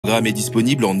programme est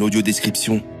disponible en audio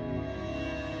description.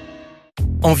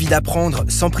 Envie d'apprendre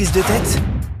sans prise de tête?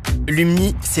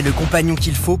 Lumni, c'est le compagnon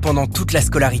qu'il faut pendant toute la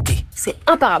scolarité. C'est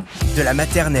imparable. De la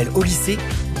maternelle au lycée,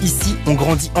 ici, on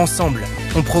grandit ensemble.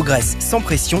 On progresse sans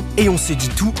pression et on se dit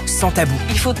tout sans tabou.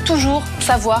 Il faut toujours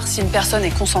savoir si une personne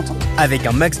est consentante. Avec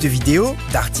un max de vidéos,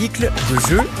 d'articles, de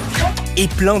jeux et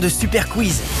plein de super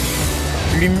quiz.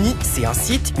 Lumni, c'est un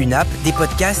site, une app, des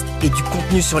podcasts et du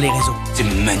contenu sur les réseaux. C'est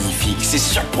magnifique, c'est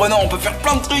surprenant, on peut faire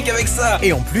plein de trucs avec ça.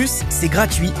 Et en plus, c'est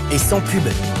gratuit et sans pub.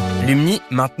 Lumni,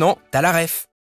 maintenant, t'as la ref.